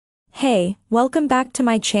Hey, welcome back to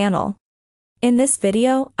my channel. In this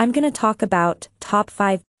video, I'm gonna talk about top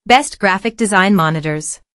 5 best graphic design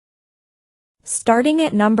monitors. Starting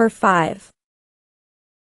at number 5.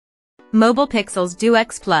 Mobiuz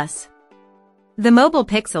Duex Plus. The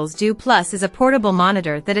Mobiuz Du Plus is a portable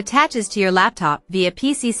monitor that attaches to your laptop via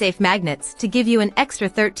PC-safe magnets to give you an extra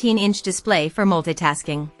 13-inch display for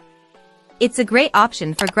multitasking. It's a great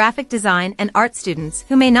option for graphic design and art students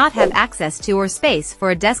who may not have access to or space for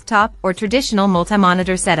a desktop or traditional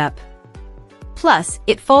multi-monitor setup. Plus,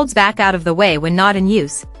 it folds back out of the way when not in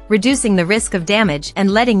use, reducing the risk of damage and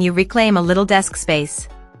letting you reclaim a little desk space.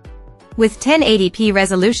 With 1080p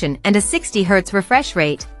resolution and a 60Hz refresh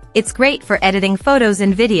rate, it's great for editing photos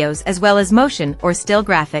and videos as well as motion or still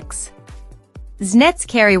graphics. Znet's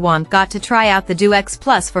Kariwan got to try out the Duex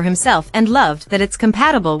Plus for himself and loved that it's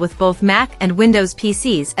compatible with both Mac and Windows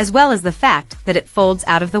PCs as well as the fact that it folds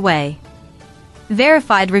out of the way.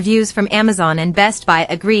 Verified reviews from Amazon and Best Buy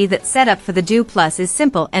agree that setup for the Du Plus is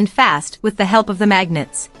simple and fast with the help of the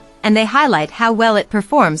magnets, and they highlight how well it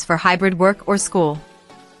performs for hybrid work or school.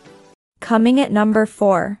 Coming at number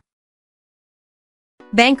 4.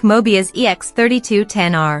 BenQ Mobiuz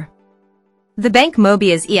EX3210R. The BenQ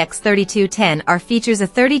Mobiuz EX3210R features a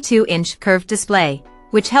 32-inch curved display,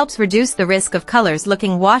 which helps reduce the risk of colors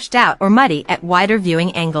looking washed out or muddy at wider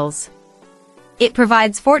viewing angles. It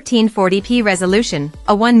provides 1440p resolution,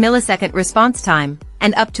 a 1 millisecond response time,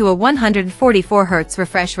 and up to a 144 Hz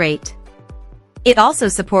refresh rate. It also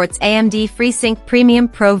supports AMD FreeSync Premium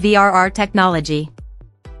Pro VRR technology.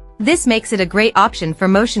 This makes it a great option for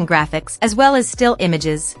motion graphics as well as still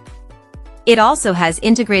images. It also has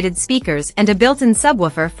integrated speakers and a built-in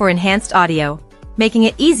subwoofer for enhanced audio, making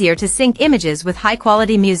it easier to sync images with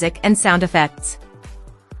high-quality music and sound effects.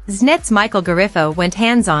 Znet's Michael Garifo went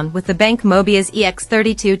hands-on with the BenQ Mobiuz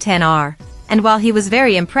EX3210R, and while he was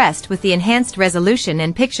very impressed with the enhanced resolution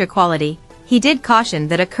and picture quality, he did caution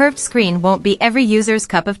that a curved screen won't be every user's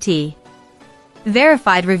cup of tea.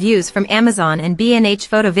 Verified reviews from Amazon and B&H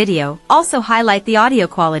Photo Video also highlight the audio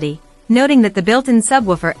quality, noting that the built-in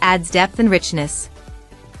subwoofer adds depth and richness.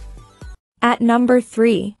 At number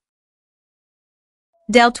 3.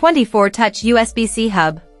 Dell 24 Touch USB-C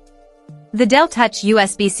Hub. The Dell Touch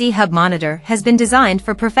USB-C Hub monitor has been designed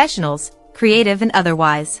for professionals, creative and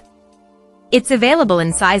otherwise. It's available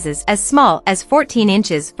in sizes as small as 14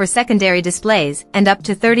 inches for secondary displays and up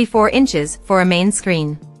to 34 inches for a main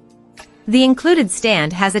screen. The included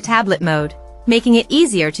stand has a tablet mode, making it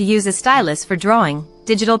easier to use a stylus for drawing,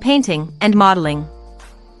 digital painting, and modeling.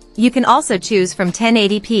 You can also choose from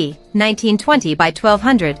 1080p, 1920 by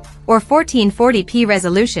 1200, or 1440p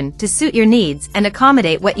resolution to suit your needs and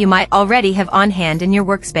accommodate what you might already have on hand in your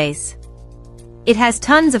workspace. It has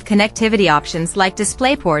tons of connectivity options like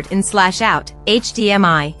DisplayPort in/out,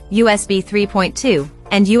 HDMI, USB 3.2,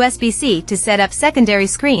 and USB-C to set up secondary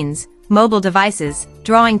screens, mobile devices,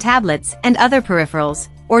 drawing tablets, and other peripherals,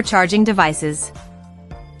 or charging devices.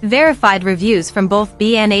 Verified reviews from both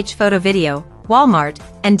B&H Photo Video, Walmart,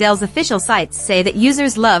 and Dell's official sites say that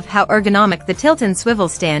users love how ergonomic the tilt and swivel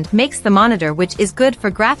stand makes the monitor, which is good for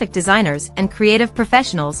graphic designers and creative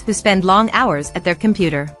professionals who spend long hours at their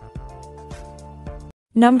computer.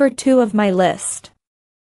 Number 2 of my list.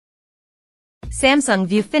 Samsung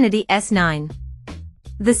ViewFinity S9.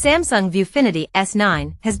 The Samsung ViewFinity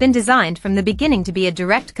S9 has been designed from the beginning to be a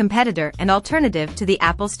direct competitor and alternative to the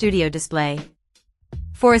Apple Studio display.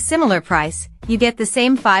 For a similar price, you get the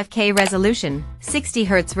same 5K resolution,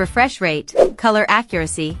 60Hz refresh rate, color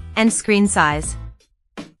accuracy, and screen size.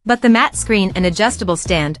 But the matte screen and adjustable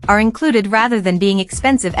stand are included rather than being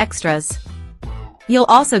expensive extras. You'll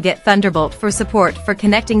also get Thunderbolt for support for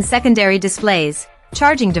connecting secondary displays,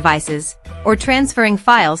 charging devices, or transferring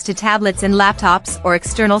files to tablets and laptops or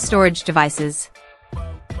external storage devices.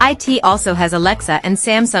 IT also has Alexa and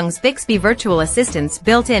Samsung's Bixby virtual assistants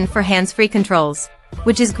built in for hands-free controls,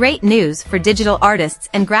 which is great news for digital artists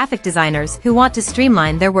and graphic designers who want to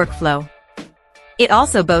streamline their workflow. It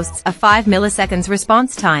also boasts a 5 milliseconds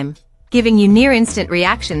response time, giving you near-instant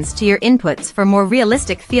reactions to your inputs for more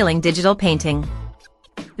realistic-feeling digital painting.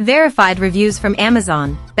 Verified reviews from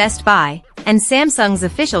Amazon, Best Buy, and Samsung's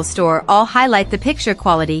official store all highlight the picture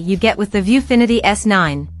quality you get with the ViewFinity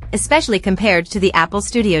S9, especially compared to the Apple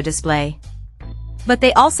Studio display. But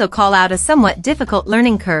they also call out a somewhat difficult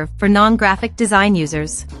learning curve for non-graphic design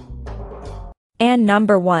users. And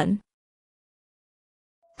number 1.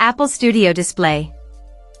 Apple Studio Display.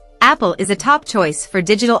 Apple is a top choice for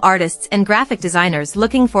digital artists and graphic designers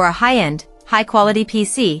looking for a high-end, high-quality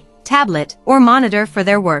PC, tablet, or monitor for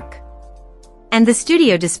their work. And the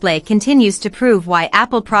Studio display continues to prove why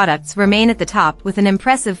Apple products remain at the top with an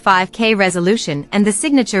impressive 5K resolution and the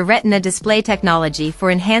signature Retina display technology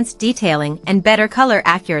for enhanced detailing and better color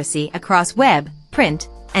accuracy across web, print,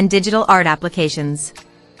 and digital art applications.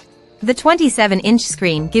 The 27-inch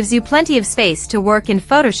screen gives you plenty of space to work in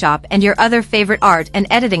Photoshop and your other favorite art and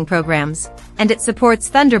editing programs, and it supports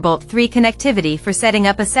Thunderbolt 3 connectivity for setting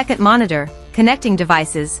up a second monitor, connecting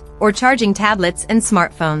devices, or charging tablets and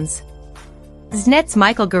smartphones. Znet's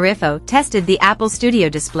Michael Garifo tested the Apple Studio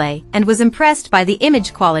display and was impressed by the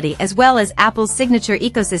image quality as well as Apple's signature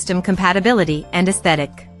ecosystem compatibility and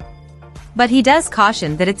aesthetic. But he does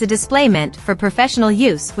caution that it's a display meant for professional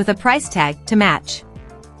use with a price tag to match.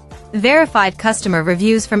 Verified customer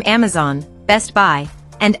reviews from Amazon, Best Buy,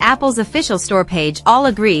 and Apple's official store page all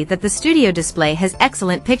agree that the Studio display has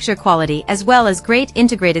excellent picture quality as well as great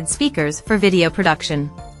integrated speakers for video production.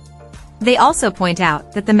 They also point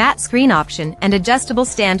out that the matte screen option and adjustable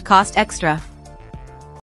stand cost extra.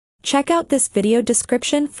 Check out this video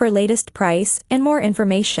description for latest price and more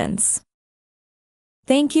informations.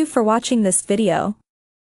 Thank you for watching this video.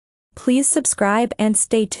 Please subscribe and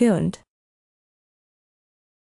stay tuned.